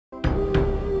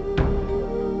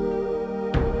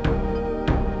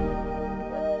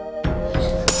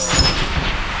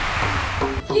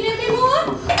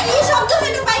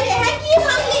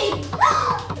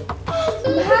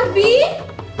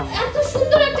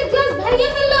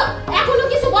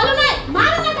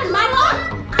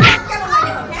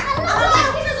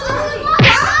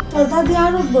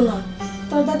উঠবো না,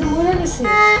 তোর দাদি মরে গেছে।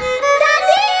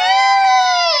 দাদি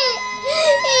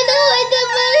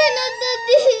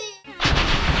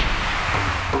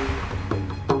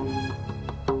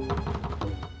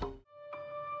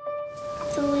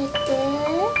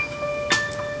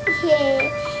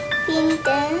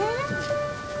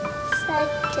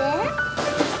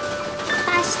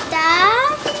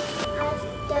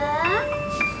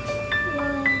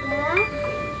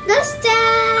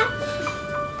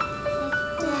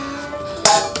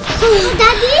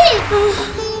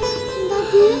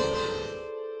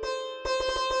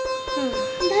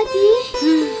দাদি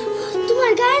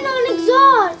তোমার গায়ে না অনেক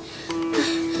জ্বর।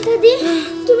 দাদি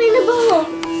তুমি না বলো।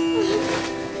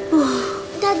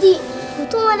 দাদি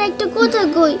তোমার একটা কথা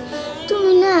কই,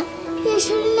 তুমি না এই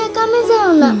শরীর নিয়ে কামে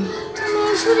যাও না, তুমি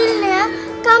এই শরীর নিয়ে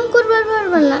কাম করবার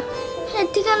পারবে না। হ্যাঁ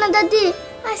ঠিক না দাদি,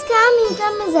 আজকে আমি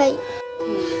কামে যাই।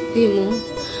 বিমু,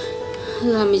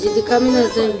 আমি যদি কামে না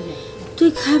যাই তুই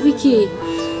খাবি কি?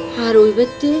 আর ওই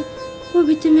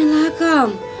বেতে মেলা কাম,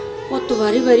 কত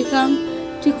ভারী ভারী কাম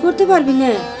তুই করতে পারবি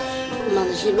না।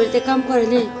 মানুষের বাড়িতে কাম করে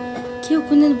নে, কেউ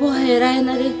কোন বহে রায়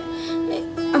না রে।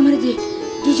 আমার দে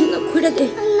কিছু না খুঁড়ে দে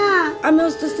না, আমি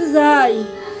আস্তে আস্তে যাই।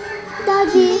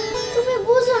 দাদি তুমি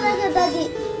বুঝো না দাদি,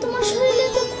 তোমার শরীরে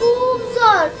তো খুব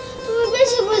জ্বর, তুমি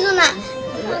বেশি বুঝো না।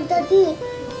 দাদি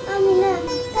আমি না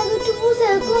তাকে একটু বুঝে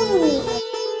কমুনি।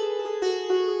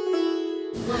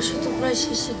 মাসও তো প্রায়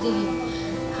শেষের দিকে,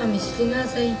 আমি যদি না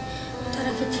যাই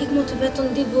তারা কি ঠিক মতো বেতন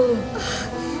দিব?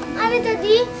 আরে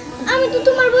দাদি আমি তো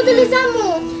তোমার বদলে যাবো,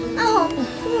 আহো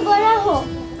তুমি ঘরে আহো।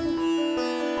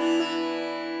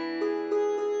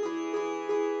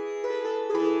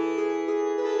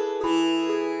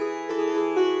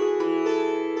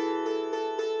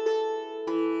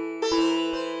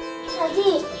 দাদি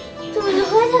তুমি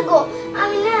ঘরে থাকো,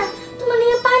 আমি না তোমার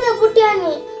নিয়ে পানি ফুটে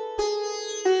আনি।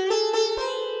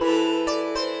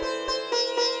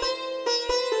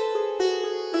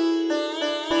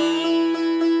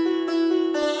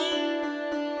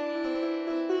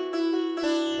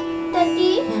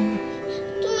 দাদি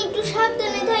তুমি একটু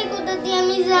সাবধানে থাকো দাদি,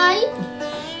 আমি যাই।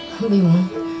 বিমু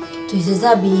তুই যে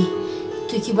যাবি,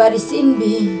 তুই কি বাড়ি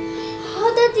চিনবি?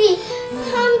 হ্যাঁ দাদি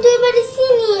আমি তো এবারে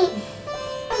চিনি,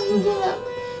 আমি গেলাম।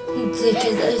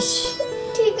 দেখে যাইস।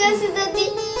 ঠিক আছে দাদি,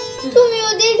 তুমিও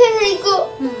দেখে থাকো।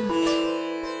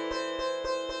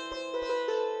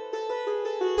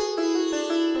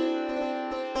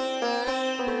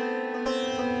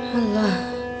 আল্লাহ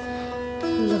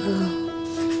আল্লাহ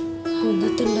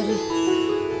নাতিনরে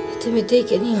তুমি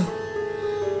দেখে নিও,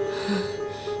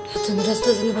 এখন রাস্তা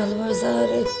যেন ভালোভাবে যাওয়া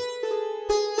রে।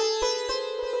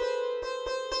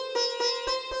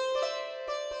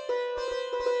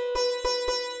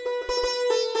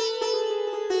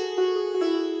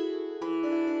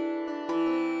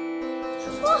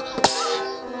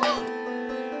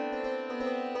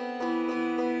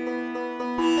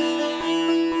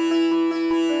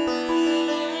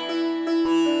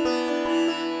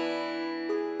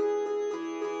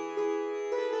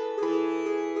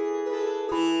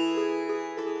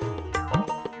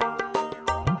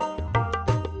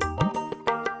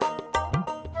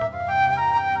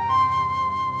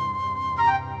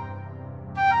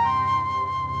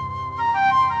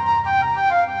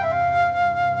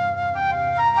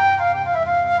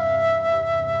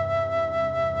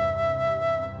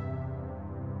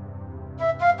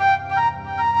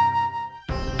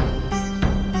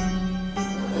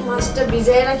 মাছটা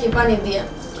ভিজাই রাখি পানি দিয়া।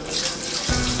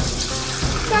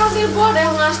 কাজের পর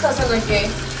এখন আসতেছে নাকি?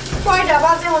 কয়টা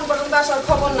বাজে এখন পর্যন্ত আসার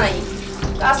খবর নাই।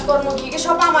 কাজকর্ম কি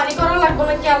সব আমারই করা লাগবে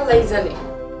নাকি আল্লাহই জানে।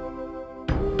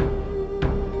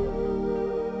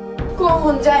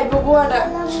 কখন যাইবো বুয়াটা?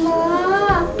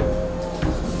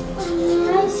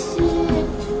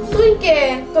 তুই কে?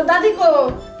 তোর দাদি কো?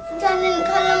 জানেন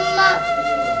খালাম্মা,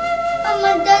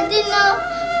 আমার দাদি না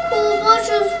খুব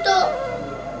অসুস্থ।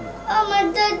 আমার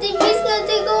দাদি বিছনা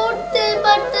থেকে উঠতে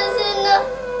পারতেছে না।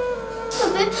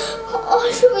 তবে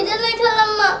অসুবিধা নাই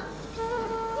খালাম্মা,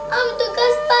 আমি তো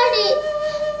কাজ পারি,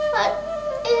 আর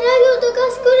এর আগেও তো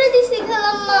কাজ করে দিছি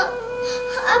খালাম্মা।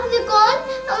 আপনি কোন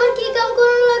আমার কি কাম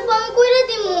করার লাগবে আমি কইরা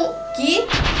দিমু। কি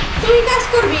তুই কাজ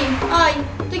করবি? আই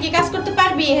তুই কি কাজ করতে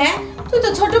পারবি? হ্যাঁ তুই তো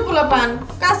ছোট পোলাপান,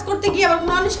 কাজ করতে গিয়ে আবার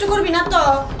কোনো অনিষ্ট করবি না তো?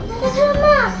 না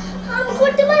খালাম্মা, আমি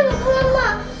করতে পারবো খালাম্মা,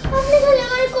 আপনি খালি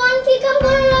আমার কোন কি কাম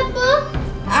করার লাগবে।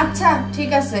 আচ্ছা ঠিক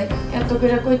আছে, এত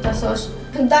করে কইতাছস।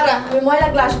 দাঁড়া আমি ময়লা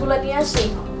গ্লাসগুলো নিয়ে আসি,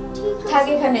 থাক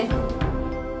এখানে।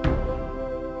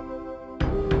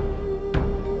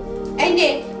 এই নে,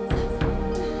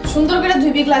 সুন্দর করে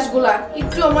ধুবি গ্লাসগুলা,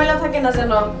 একটু ময়লা থাকে না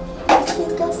যেন।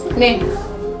 ঠিক আছে নে।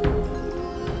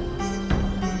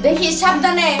 দেখিস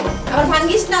সাবধানে, আবার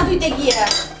ভাঙ্গিস না ধুইতে গিয়া।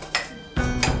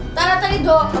 তাড়াতাড়ি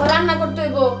ধো, আবার রান্না করতে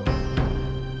হইব।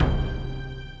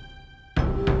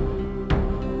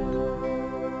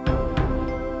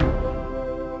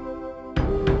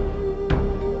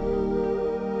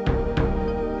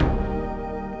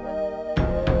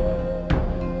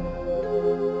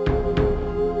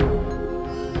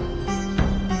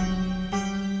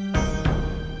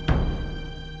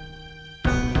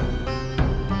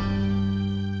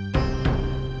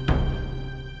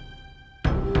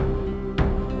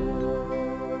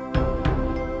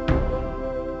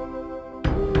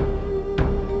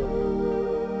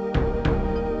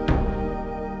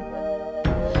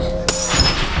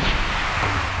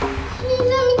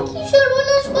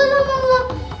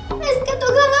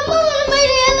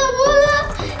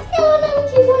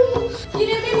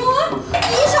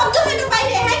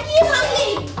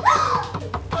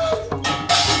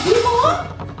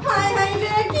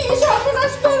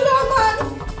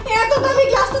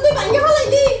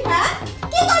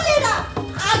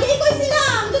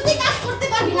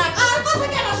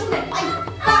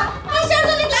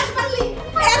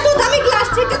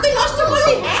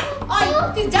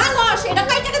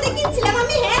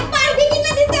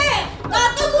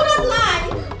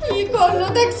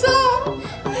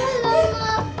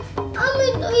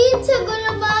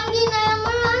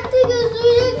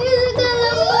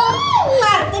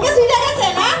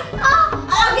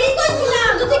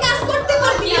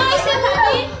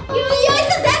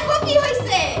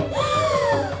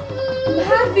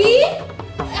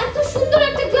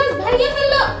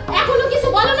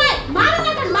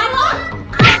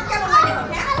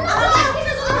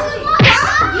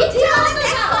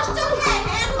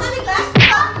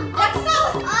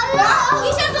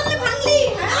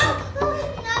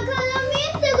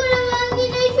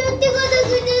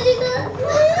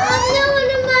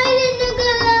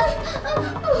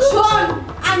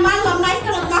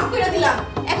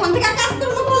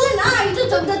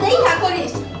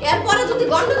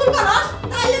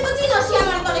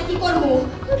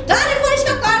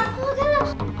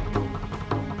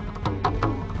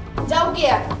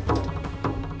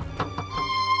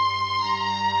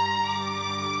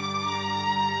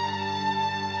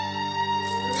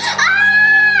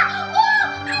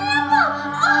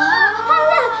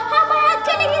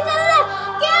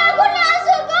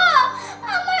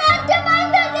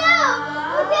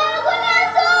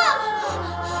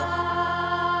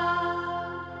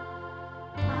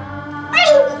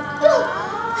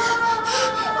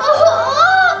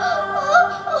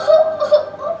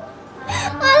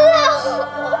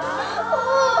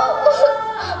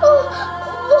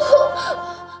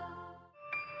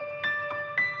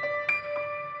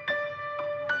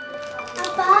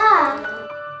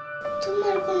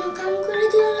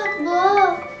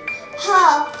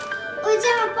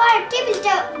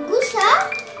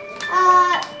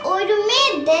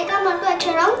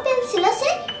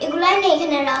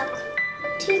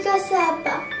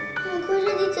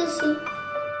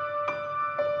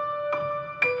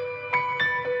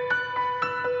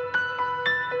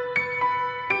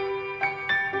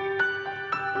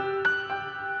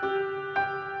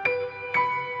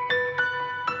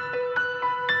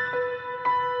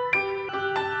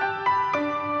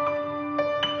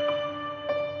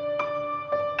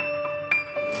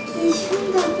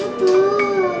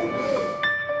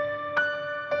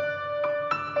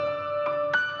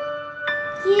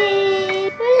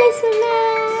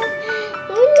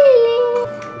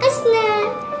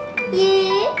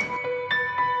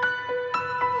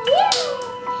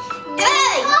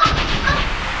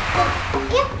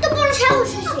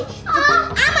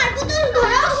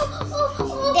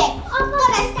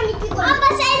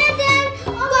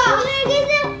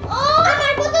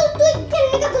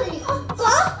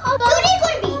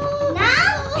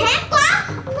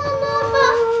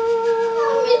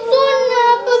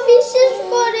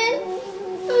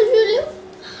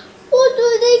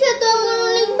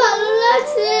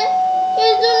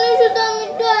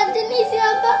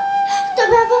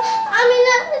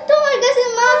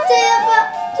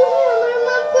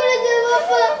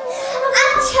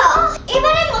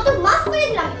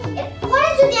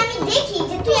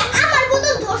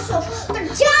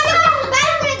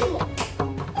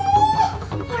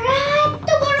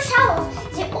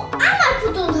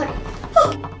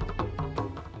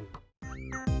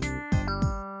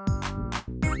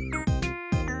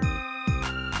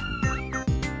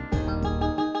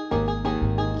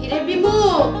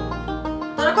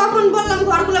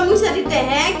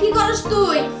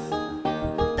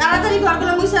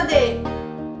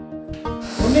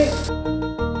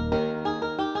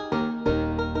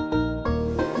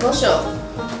 বসো।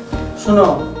 শোনো,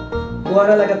 বুয়ার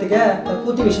এলাকা থেকে তার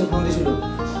প্রতিবেশী ফোন দিয়েছিল,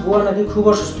 বুয়া নাকি খুব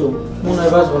অসুস্থ, মনে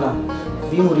হয় বাঁচবো না,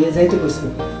 বিমুরিয়ে যাইতে কইছে,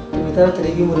 তুমি তাড়াতাড়ি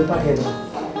বিমুরে পাঠিয়ে দাও।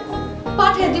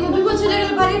 পাঠিয়ে দিব? বিপদ চলে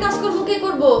গেলে বাড়ির কাজ করবো কে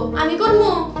করবো? আমি করবো?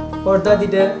 ওর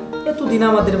দাদিটা এতদিন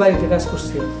আমাদের বাড়িতে কাজ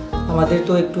করছে, আমাদের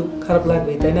তো একটু খারাপ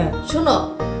লাগবেই, তাই না? শোনো,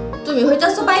 তুমি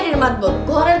হইতাছো বাইরের মাতবর,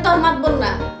 ঘরের তো আর মাতবর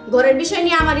না। ঘরের বিষয়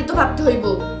নিয়ে আমারই তো ভাবতে হইব।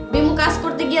 বিমু কাজ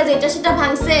করতে গিয়া যেটা সেটা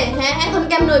ভাঙছে, হ্যাঁ এখন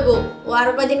কেমন হইব? ও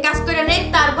আরো কয়দিন কাজ করে নেই,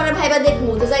 তারপরে ভাইবা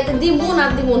দেখবো যে যাইতে দিমু না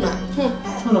দিমু না।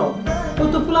 শোনো, ওই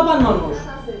তো পোলাপান মানুষ,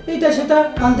 এইটা সেটা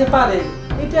আনতে পারে,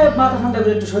 এটা মাথা ঠান্ডা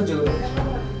করে একটু সহ্য করে।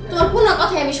 তোমার কোনো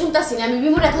কথাই আমি শুনতাছি না, আমি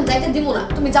বিমুর এখন যাইতে দিব না।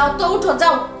 তুমি যাও তো, উঠো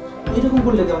যাও। এরকম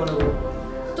করলে কেমন হবে?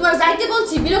 তোমার যাইতে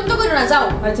বলছি, বিরক্ত করো না, যাও।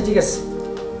 আচ্ছা ঠিক আছে।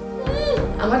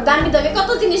 আমার দামি দামি কত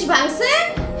জিনিস ভাঙছে,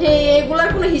 হে এগুলার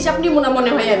কোনো হিসাব নিব না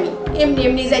মনে হয়, আমি এমনি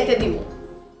এমনি যাইতে দিব।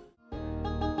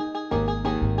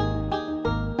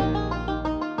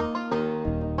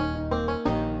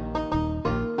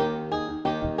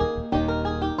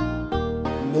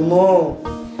 বিমু,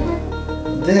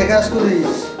 দেখে কাজ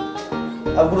করিস,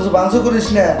 আর কোনো বাংশ করিস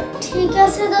না। ঠিক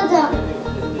আছে দাদা।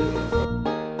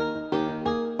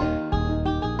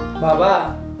 বাবা,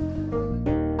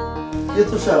 কে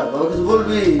তুষার, বাবা কিছু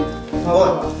বলবি?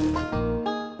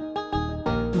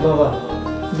 বাবা,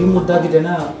 বিমুর দাদিটা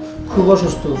না খুব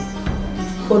অসুস্থ,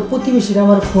 ওর প্রতিবেশীরা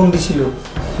আমার ফোন দিছিল,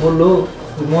 বললো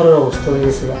মরার অবস্থা হয়ে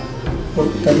গেছে। ওর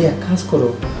দাদি এক কাজ করো,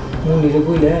 মুন্নিরে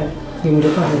বইলে বিমুরে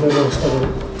পাঠিয়ে দেওয়ার ব্যবস্থা করো।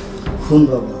 শুন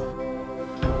বাবা,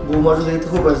 বৌমার যদি এতে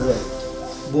খুব বাজে যায়,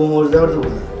 বৌমার যাওয়ার দেবো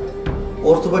না,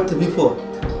 ওর তো বাড়িতে বিপদ।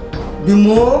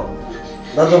 বিমু,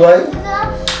 দাদা ভাই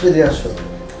বেরিয়ে আসো।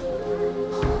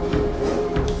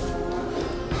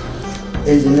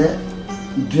 এই জন্যে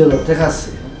 2000 টাকা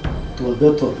আছে তোমার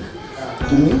বেতন,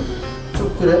 তুমি চুপ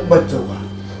করে বাচ্চা বা।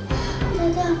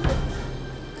 দাদা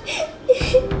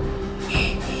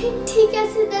ঠিক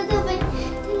আছে দাদা ভাই,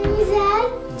 তাহলে আমি যাই।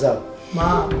 যাও মা,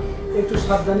 একটু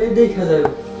সাবধানে দেখা যাবে।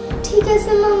 ঠিক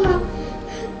আছে মামা,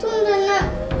 তোমরা না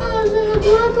আমার জন্য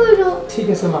দোয়া করো। ঠিক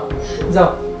আছে মা, যাও,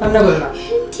 কান্না করে না।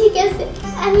 ঠিক আছে,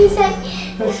 আমি যাই।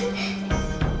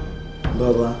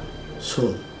 বাবা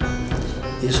শোন,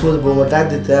 এই সময় বৌমা ডাক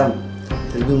দিতাম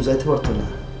তাহলে বিম যাইতে পারতো না।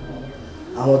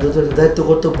 আমাদের তো একটা দায়িত্ব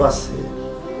করতে পারছে।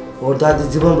 ওর দাদি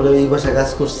জীবন বলে এই বাসায় কাজ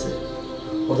করছে,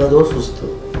 ওর দাদি অসুস্থ,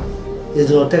 এই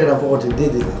জন্য টাকাটা পকেটে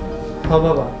দিয়ে দিলাম। হ্যাঁ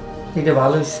বাবা, এটা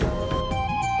ভালো হয়েছে।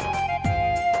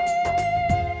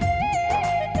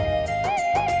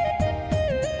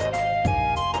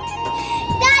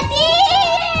 দাদি,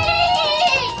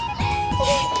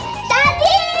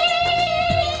 দাদি,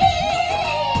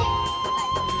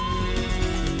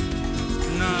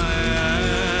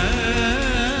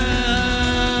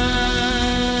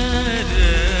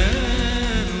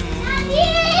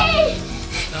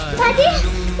 দাদি,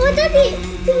 ও দাদি,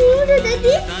 তুমি উঠো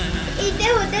দাদি। এইটা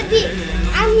ও দাদি,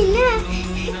 আমি না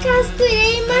কাজ করে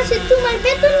এই মাসে তোমার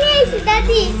বেতন নিয়ে আইছি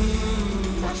দাদি।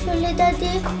 আসলে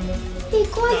দাদি, এই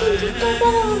কয়দিন তো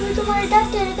আমি তোমার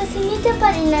ডাক্তারের কাছে নিতে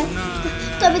পারি না।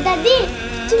 তবে দাদি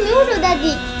তুমি উঠো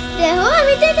দাদি, দেখো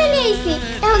আমি টাকা নিয়ে আইছি,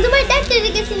 এখন তোমার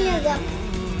ডাক্তারের কাছে নিয়ে যাও।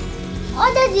 ও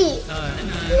দাদি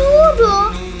উঠো,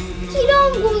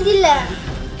 কিরম ঘুম দিলা?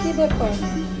 কি ব্যাপার,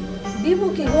 বিমু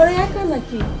কি ঘরে একা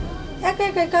নাকি? একা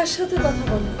একা কার সাথে কথা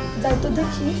বলে? যাই তো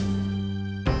দেখি।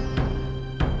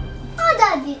 ও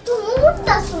দাদি তুমি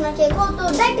উঠতাছো নাকি? কত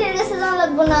ডাক্তারের কাছে যাওয়া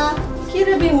লাগবো না? কি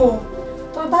রে বিমু,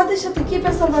 তোর দাদির সাথে কি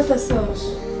পেশাল মারতেছস?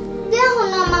 দেখো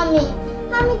না মামি,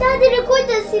 আমি দাদিরে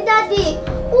কইতাছি দাদি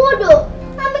উঠো,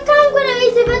 আমি কাম করে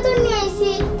আইছি, বেতন নিয়ে আইছি,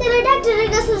 তাহলে ডাক্তারের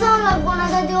কাছে যাওয়া লাগবো না।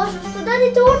 দাদি অসুস্থ, দাদি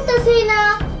তো উঠতাছেই না।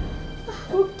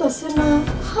 উঠতেছে না?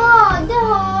 হ্যাঁ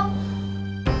দেখো।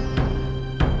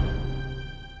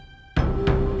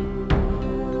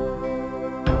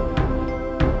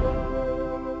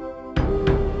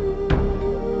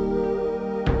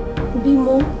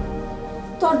 বিমু,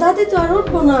 তোর দাদি তো আর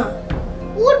উঠবো না।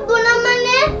 উঠবো না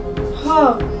মানে?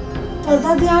 হ্যাঁ, তোর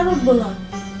দাদি আর উঠবো না,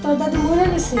 তোর দাদি মরে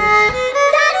গেছে।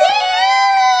 দাদি,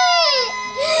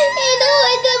 এটা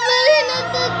হইতে পারে না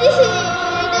দাদি,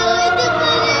 এটা হইতে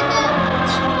পারে না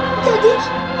দাদি।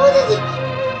 ও দাদি,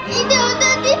 এটা ও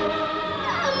দাদি,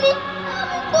 আমি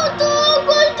কত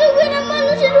কষ্ট করে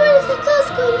মানুষের বাড়িতে কাজ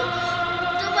করি,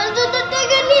 তোমার জন্য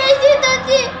টাকা নিয়ে আসি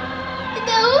দাদি।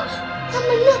 দেখো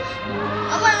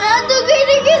আমার হাত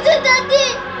কেটে গেছে দাদি,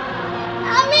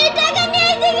 আমি টাকা নিয়ে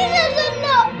আসি কিসের জন্য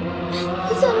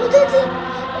জানো দাদি?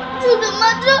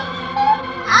 শুধুমাত্র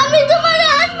আমি তোমার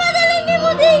হাসপাতালে নিব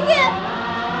দেখে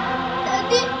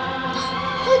দাদি।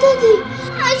 ও দাদি,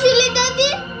 আসলে দাদি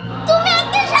তুমি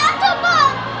একটা স্বার্থপর,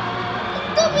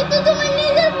 তুমি তো তোমার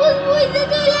নিজের বুঝ বুঝতে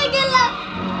চলে গেলা,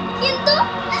 কিন্তু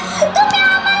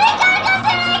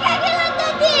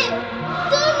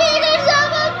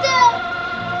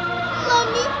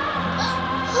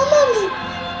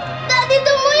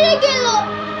হয়ে গেল।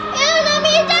 এখন আমি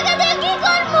এই টাকা দিয়ে কি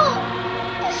করবো?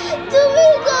 তুমি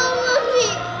কও মামি।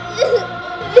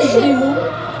 বিমু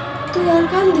তুই আর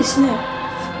কান্দিস না,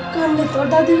 কান্দলে তোর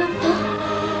দাদিরা তো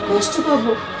কষ্ট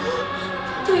পাবো।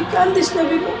 তুই কান্দিস না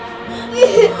বিমু।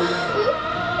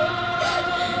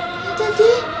 দাদি,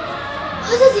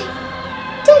 ও দাদি,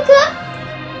 টাকা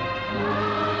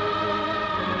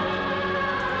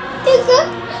টাকা।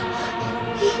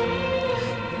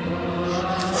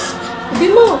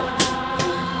 বিমু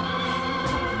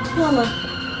না না,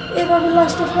 এভাবে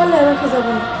লাশটা ফেলে রাখা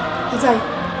যাবে না। যাই,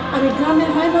 আমি গ্রামের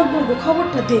মাইবাগ বলবো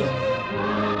খবরটা দে।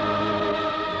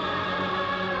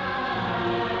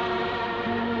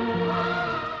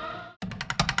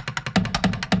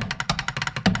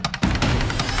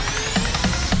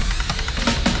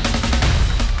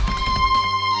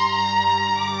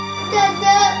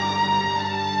 দাদা,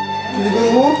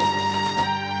 বিমু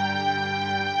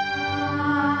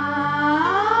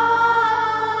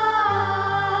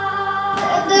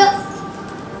দাদা,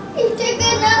 এই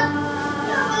টাকা না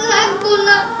লাগবো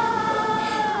না।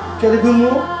 কেন বিমু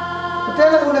এটা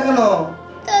লাগবে না কেন?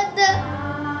 দাদা,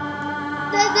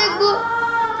 দাদা গো,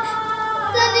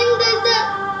 জানেন দাদা,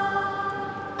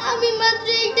 আমি মাত্র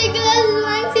একটা গ্লাস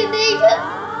মাংসে দেখা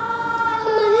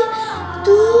মানে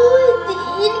 2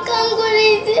 দিন কাম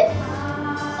করেছে।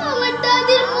 আমার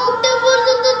দাদির মুখটা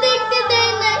পর্যন্ত দেখতে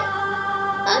দেয় নাই।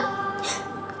 আর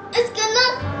আজকে না,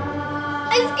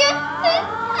 আজকে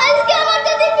আজকে আমার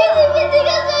দাদি পৃথিবী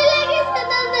থেকে চলে গেছে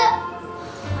দাদা।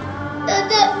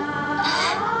 দাদা,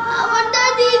 আমার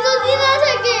দাদি যদি না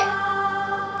থাকে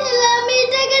তাহলে আমি এই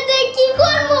টাকাতে কি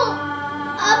করবো?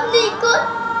 আপনি কর।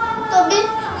 তবে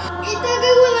এই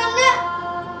টাকাগুলো না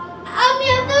আমি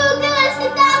আপনার ক্লাসে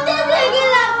দাঁড়াতে হয়ে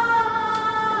গেলাম।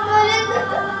 বলেন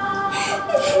দাদা।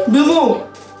 বিমু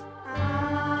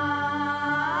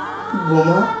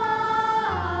বোমা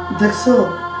দেখছো,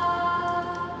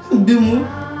 বিমু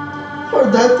ওর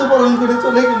দায়িত্ব পালন করে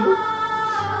চলে গেল।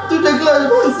 2টা গ্লাস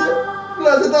ভাঙছে,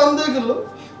 গ্লাসে দাম দিয়ে গেল।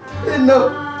 এই নাও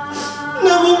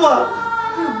না বোমা।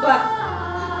 আব্বা,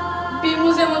 বিমু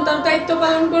যেমন তার দায়িত্ব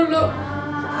পালন করলো,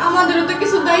 আমাদেরও তো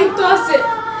কিছু দায়িত্ব আছে।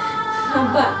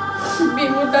 আব্বা,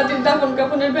 বিমুর দাদির দাফন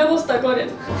কাফনের ব্যবস্থা করেন।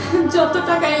 যত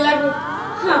টাকাই লাগুক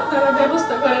আপনারা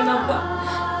ব্যবস্থা করেন আব্বা।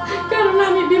 কারণ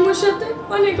আমি বিমুর সাথে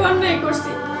অনেক অন্যায়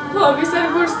করছি, অবিচার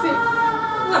করছি।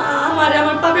 আমার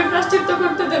পাপে প্রায়শ্চিত্ত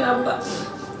করতে দেন আব্বা।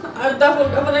 আর দাফন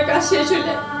কাফনের কাজ শেষ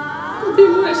হলে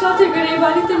বিমুরের সাথে করে এই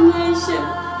বাড়িতে নিয়ে আসেন।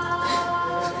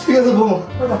 ঠিক আছে বোমা,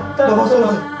 বাবা চলো।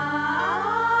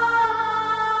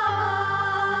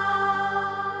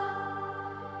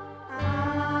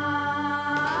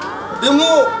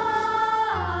 বিমু